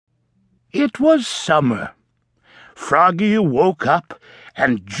It was summer. Froggy woke up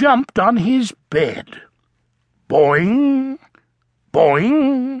and jumped on his bed. Boing,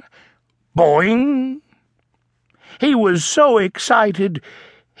 boing, boing. He was so excited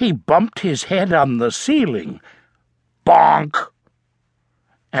he bumped his head on the ceiling. Bonk!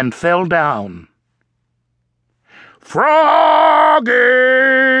 And fell down. "Froggy!"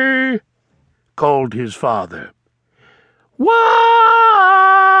 called his father.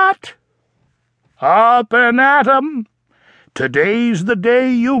 "What?" "Up and at 'em. Today's the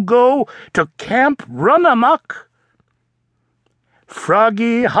day you go to Camp Run-a-Muck."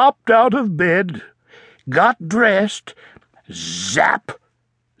 Froggy hopped out of bed, got dressed, zap,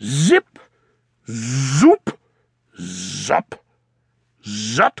 zip, zoop, zup,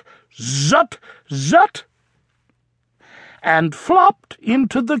 zut, zut, zut, and flopped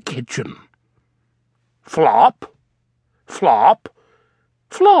into the kitchen. Flop, flop,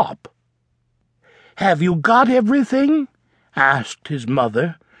 flop. "Have you got everything?" asked his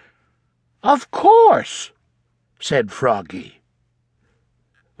mother. "Of course," said Froggy.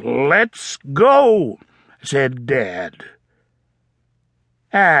 "Let's go," said Dad.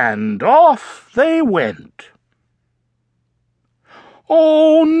 And off they went.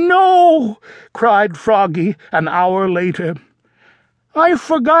 "Oh, no!" cried Froggy an hour later. "I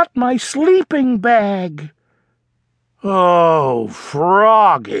forgot my sleeping bag." "Oh,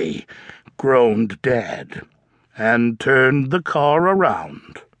 Froggy!" groaned Dad, and turned the car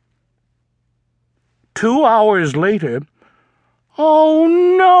around. 2 hours later, "Oh,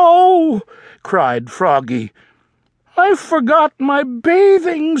 no!" cried Froggy. "I forgot my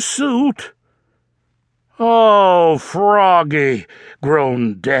bathing suit." "Oh, Froggy!"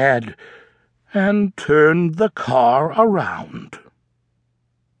 groaned Dad, and turned the car around.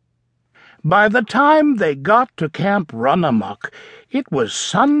 By the time they got to Camp Run-a-Muck, it was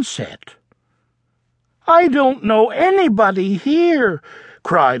sunset. "I don't know anybody here,"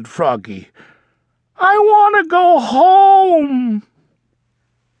 cried Froggy. "I want to go home."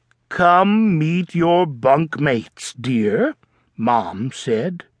 "Come meet your bunkmates, dear," Mom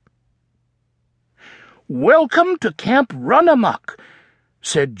said. "Welcome to Camp Run-a-Muck,"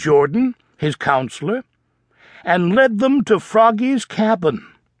 said Jordan, his counselor, and led them to Froggy's cabin.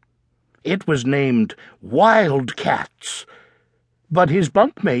 It was named Wildcats, but his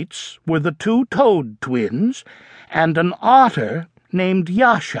bunkmates were the 2 toad twins and an otter named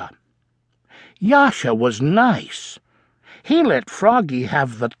Yasha. Yasha was nice. He let Froggy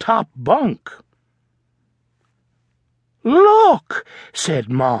have the top bunk. "Look," said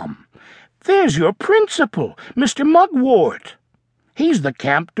Mom. "There's your principal, Mr. Mugwort. He's the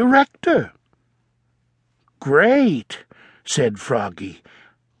camp director." "Great," said Froggy.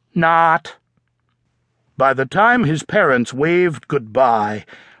 "Not." By the time his parents waved goodbye,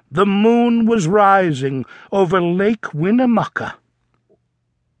 the moon was rising over Lake Winnemucca.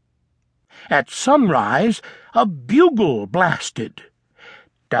 At sunrise, a bugle blasted.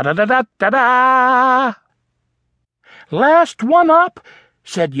 Da-da-da-da-da-da! "Last one up,"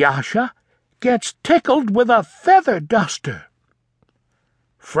 said Yasha, "gets tickled with a feather duster."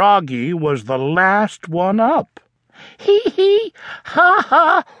 Froggy was the last one up. "Hee-hee!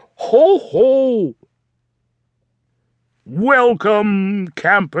 Ha-ha! Ho-ho!" "Welcome,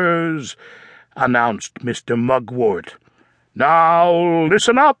 campers," announced Mr. Mugwort. "Now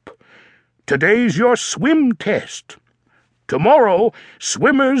listen up. Today's your swim test. Tomorrow,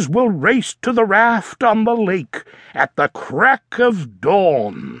 swimmers will race to the raft on the lake at the crack of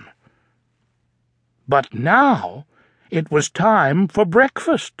dawn." But now it was time for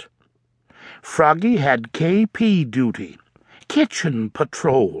breakfast. Froggy had KP duty, kitchen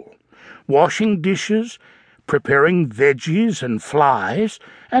patrol, washing dishes, preparing veggies and flies,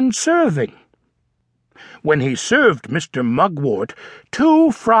 and serving. When he served Mr. Mugwort,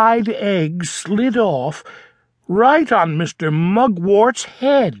 2 fried eggs slid off right on Mr. Mugwort's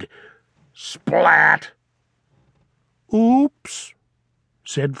head. Splat! "Oops,"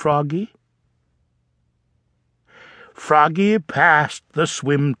 said Froggy. Froggy passed the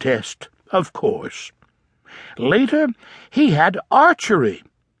swim test, of course. Later, he had archery.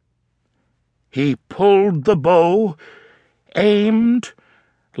 He pulled the bow, aimed,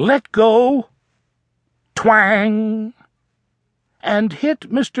 let go, twang, and hit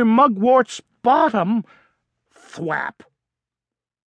Mr. Mugwort's bottom, thwap.